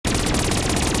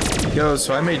Yo,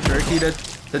 so I made jerky that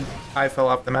I fell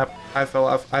off the map. I fell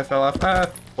off.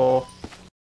 Ah, bull.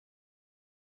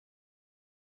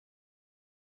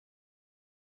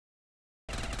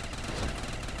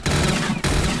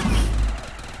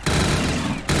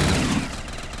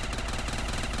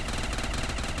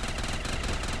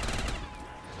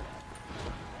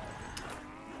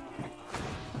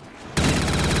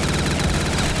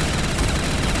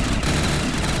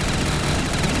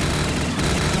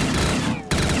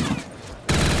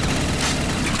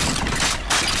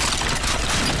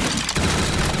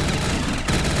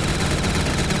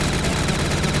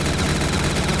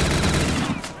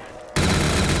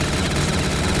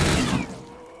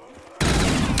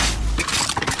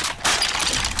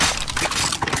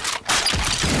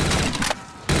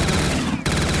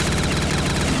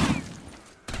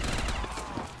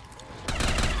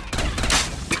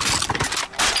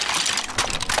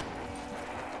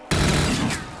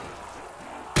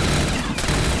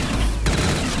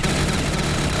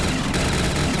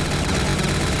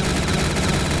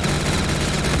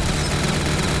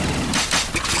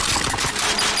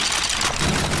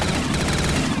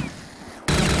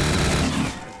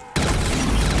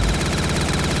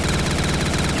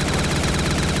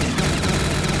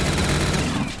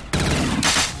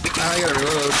 I gotta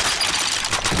reload.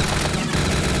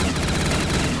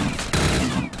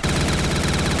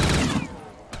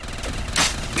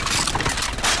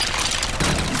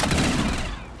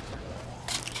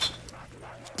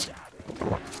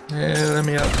 Yeah, let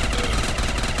me up.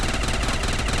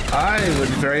 I would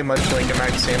very much like a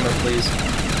max ammo, please.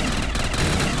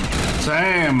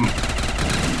 Same.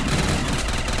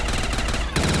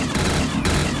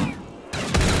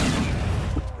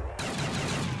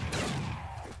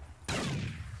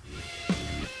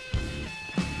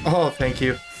 Oh, thank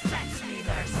you.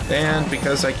 And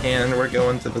because I can, we're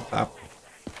going to the top.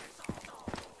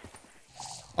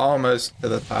 Almost to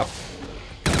the top.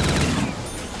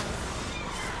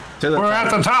 We're at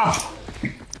the top!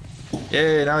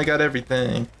 Yay, now I got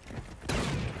everything.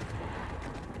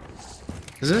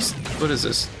 Is this... what is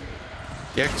this?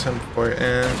 The XM4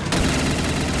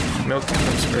 and... milk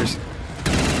comes first.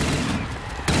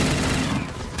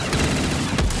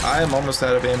 I am almost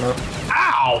out of ammo.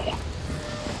 Ow!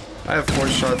 I have 4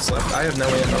 shots left. I have no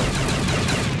ammo.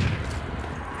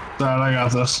 Dad, I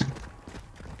got this.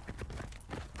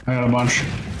 I got a bunch.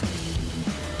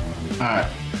 Alright.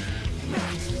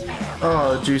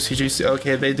 Oh, juicy, juicy.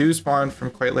 Okay, they do spawn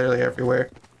from quite literally everywhere.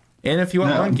 And if you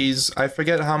want monkeys, I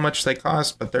forget how much they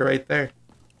cost, but they're right there.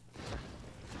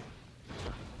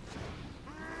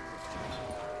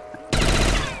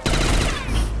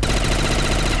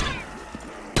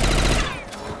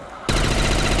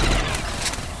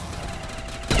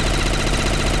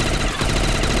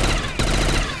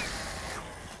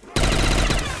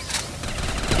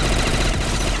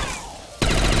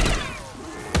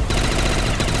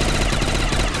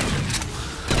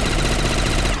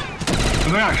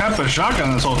 I think I kept the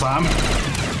shotgun this whole time.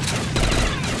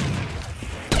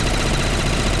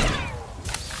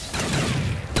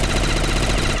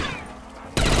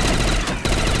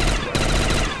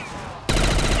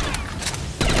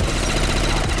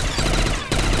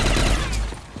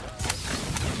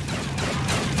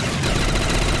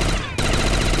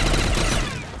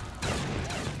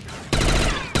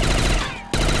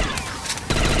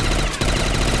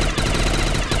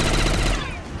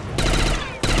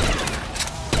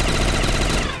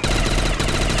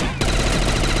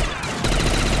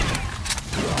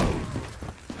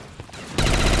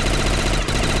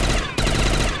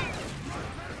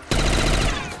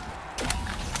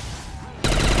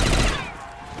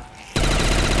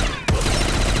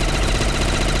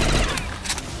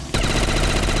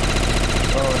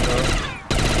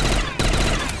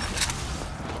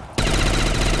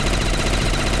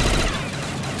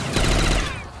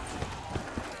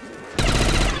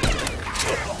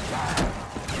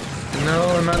 No,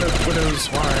 I'm out of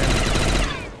widow's wine.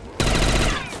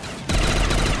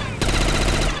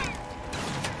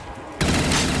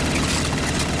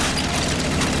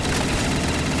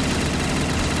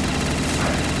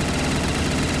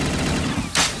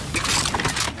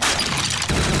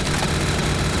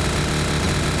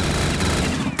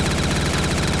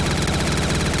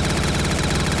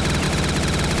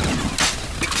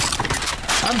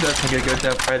 I'm definitely gonna go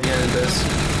death by the end of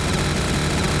this.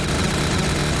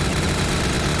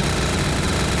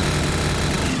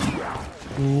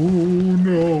 Oh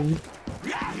no.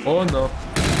 Oh no.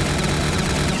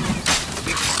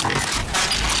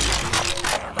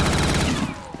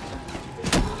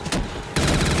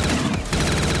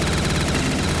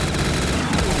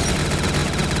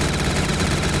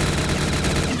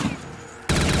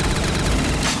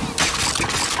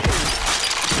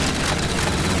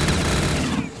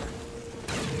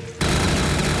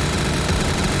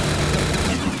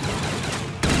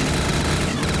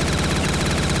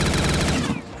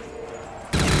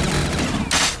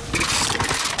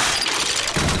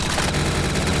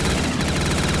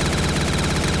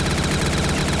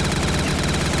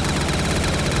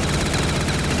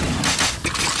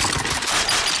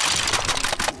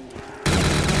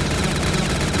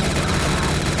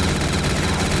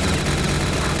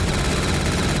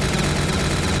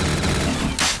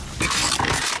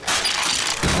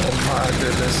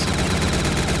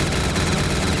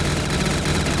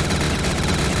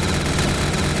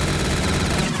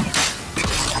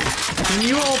 Can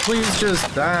you all please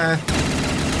just die?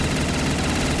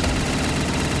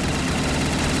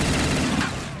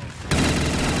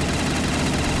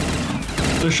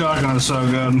 This shotgun is so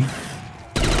good.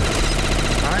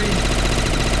 I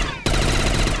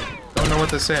don't know what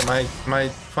to say. My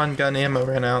fun gun ammo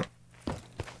ran out.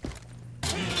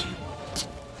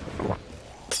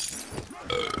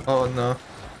 Oh no.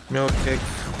 Milk kick.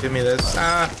 Give me this.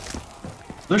 Ah!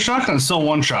 This shotgun is still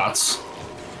one-shots.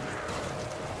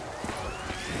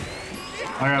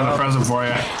 I got a present for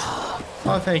you.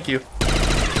 Oh, thank you.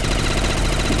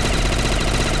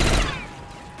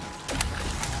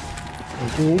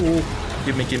 Ooh.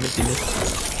 Give me.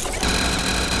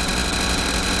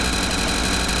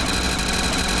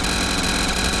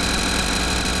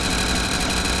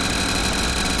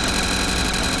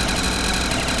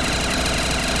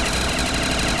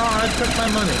 Oh, I took my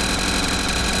money.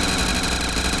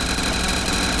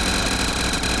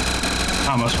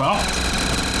 How much, pal?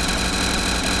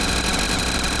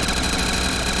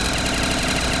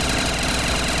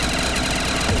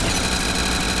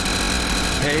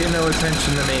 Pay no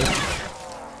attention to me.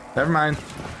 Never mind.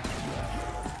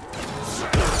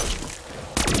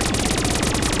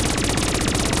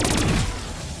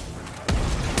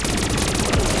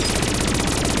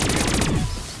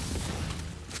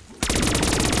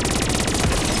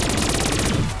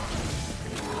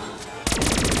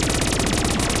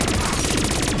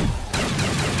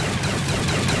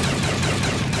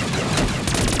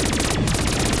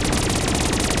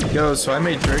 Yo, so I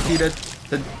made jerky that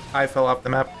I fell off the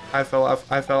map. I fell off.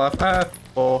 Ah,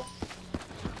 oh.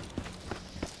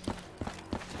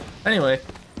 Anyway,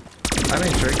 I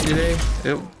made jerky today.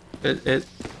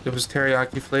 It was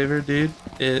teriyaki flavored, dude.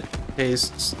 It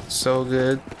tastes so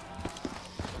good.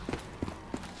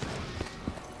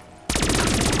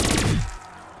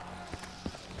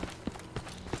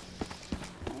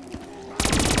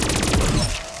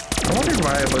 I wondered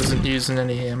why I wasn't using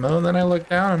any ammo. Then I looked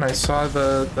down and I saw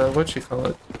the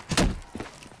whatchamacallit.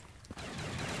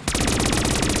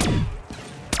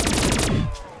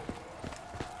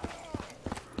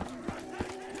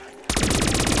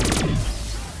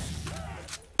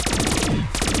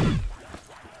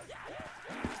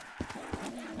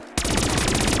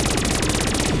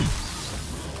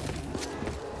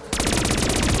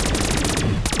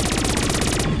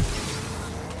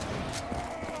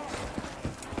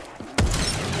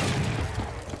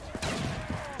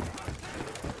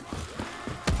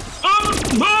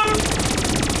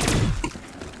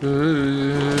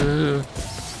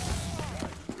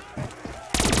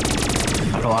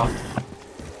 Hello?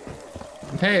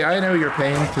 Hey, I know your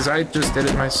pain, because I just did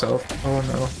it myself. Oh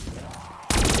no.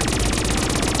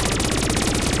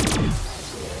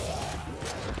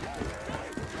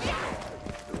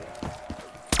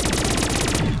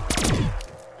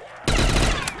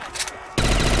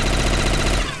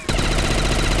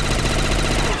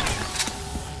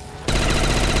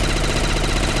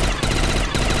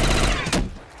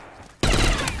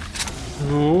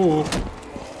 Ooh.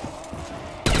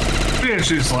 You can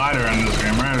shoot slider in this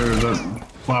game, right? Or is that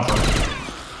flopper?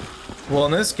 Well,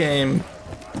 in this game,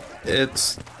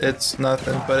 it's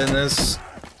nothing, but in this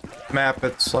map,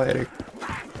 it's slider.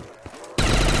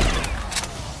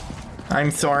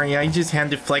 I'm sorry, I just had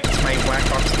to flex my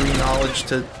Black Ops 3 knowledge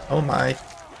to... Oh my.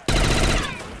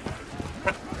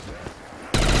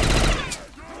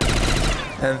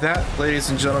 And that, ladies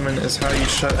and gentlemen, is how you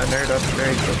shut a nerd up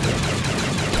very quickly.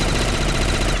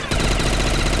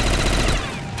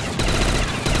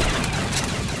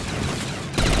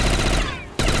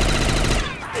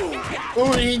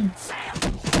 Ooh,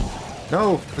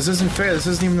 no, this isn't fair. This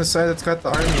isn't even the side that's got the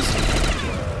armies.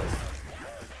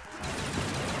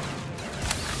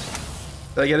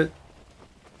 Did I get it?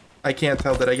 I can't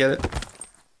tell. Did I get it?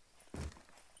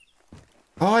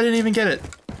 Oh, I didn't even get it.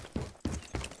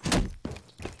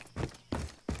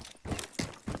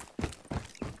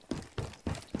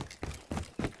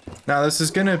 Now, this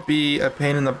is gonna be a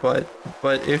pain in the butt,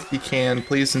 but if you can,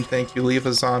 please and thank you, leave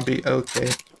a zombie. Okay.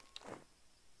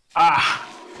 Ah!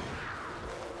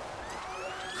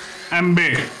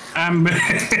 MB.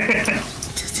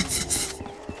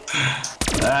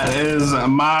 That is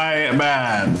my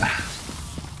bad.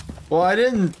 Well, I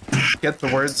didn't get the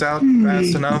words out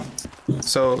fast enough,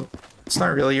 so it's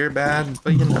not really your bad,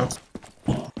 but you know,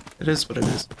 it is what it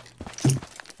is.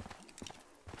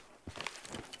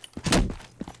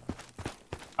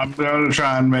 I'm gonna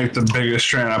try and make the biggest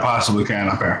train I possibly can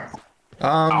up here.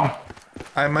 Ow.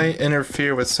 I might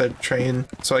interfere with said train,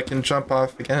 so I can jump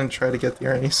off again and try to get the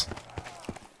Ernies.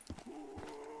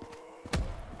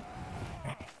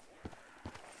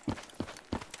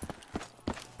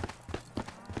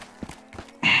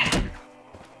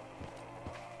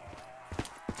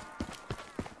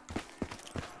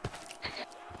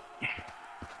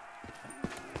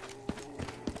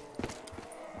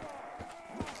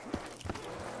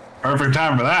 Perfect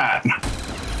time for that.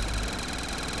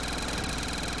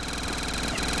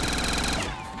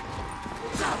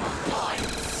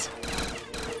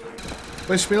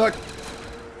 Wish me luck.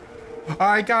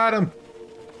 I got him.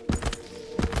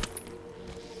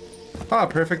 Oh,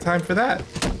 perfect time for that.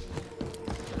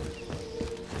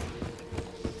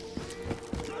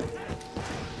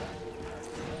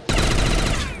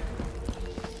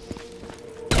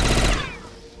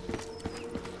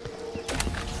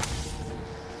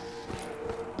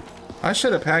 I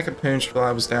should have pack-a-punched while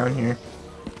I was down here.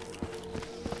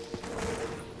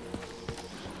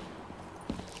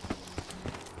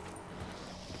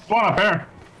 Come on up here.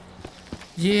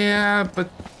 Yeah, but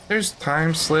there's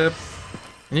time slip.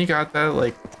 And you got that,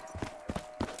 like,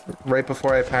 right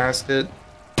before I passed it.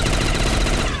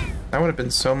 That would have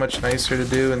been so much nicer to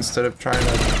do instead of trying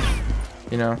to,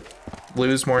 you know,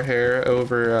 lose more hair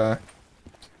over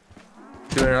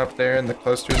doing it up there in the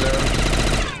cluster zone.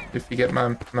 If you get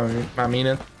my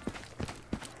meaning.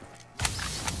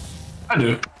 I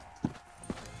do.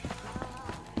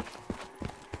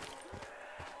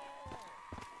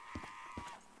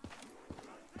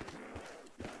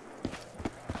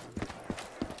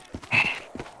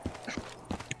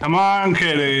 Come on,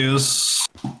 kiddies.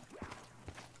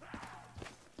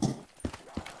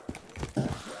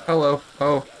 Hello.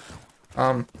 Oh.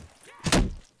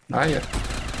 Hiya.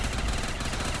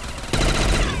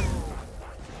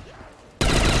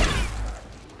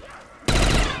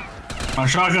 My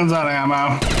shotgun's out of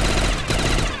ammo.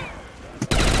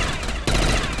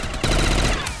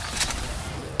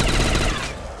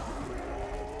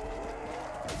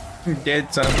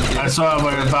 Did something. I still have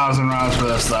like 1,000 rounds for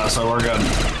this though, so we're good.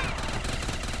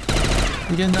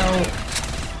 You know,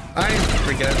 I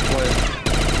forget what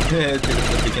did it at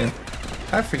the beginning.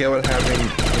 I forget what having,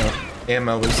 you know,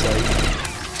 ammo was like.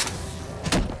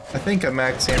 I think a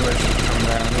max ammo should come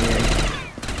around here.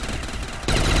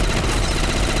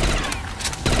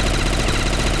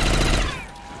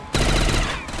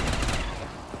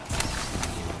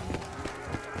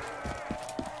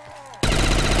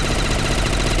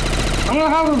 I'm gonna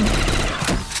have him.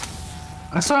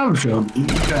 I saw him shield.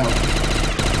 Yeah.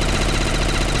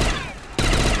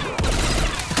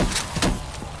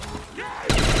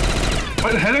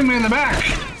 Quit hitting me in the back.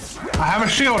 I have a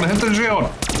shield. Hit the shield.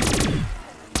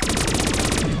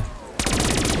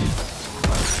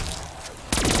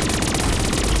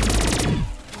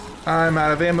 I'm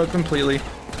out of ammo completely.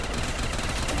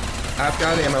 I've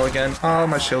got ammo again. Oh,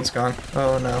 my shield's gone.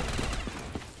 Oh no.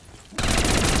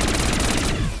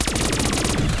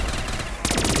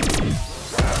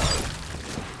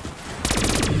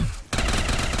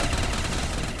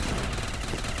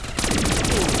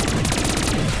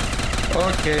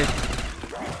 Okay.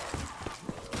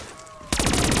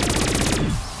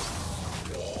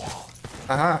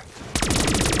 Aha.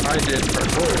 I did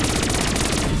parkour.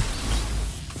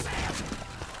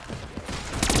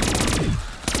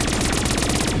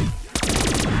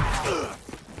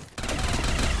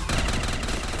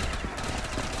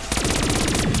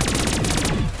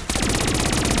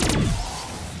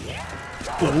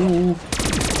 Ooh.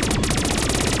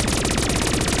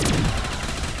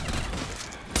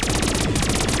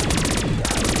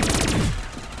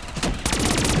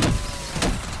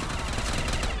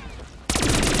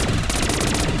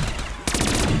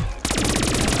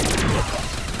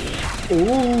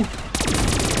 Ooh.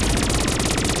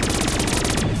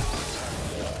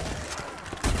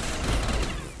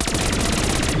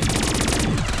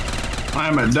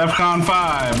 I'm at DEFCON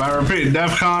 5. I repeat,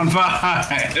 DEFCON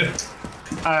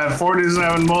 5. I have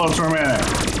 47 bullets remaining.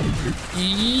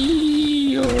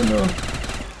 Oh no.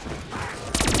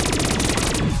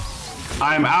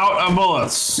 I'm out of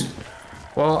bullets.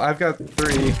 Well, I've got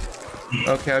 3.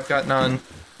 Okay, I've got none.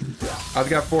 I've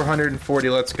got 440.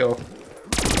 Let's go.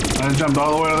 I jumped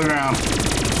all the way to the ground.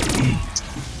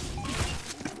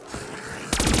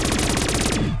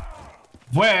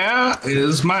 Where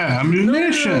is my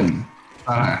ammunition?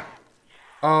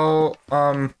 Oh,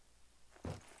 oh,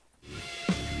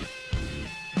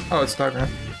 it's Dogman.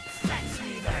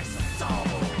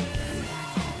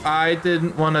 I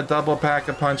didn't want to double pack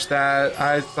a punch that.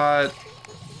 I thought...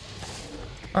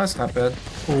 Oh, that's not bad.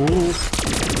 Ooh.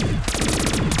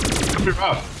 Could be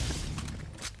rough.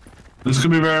 This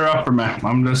could be very rough for me.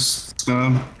 I'm just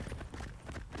gonna...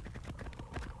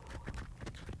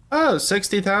 Oh,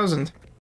 60,000.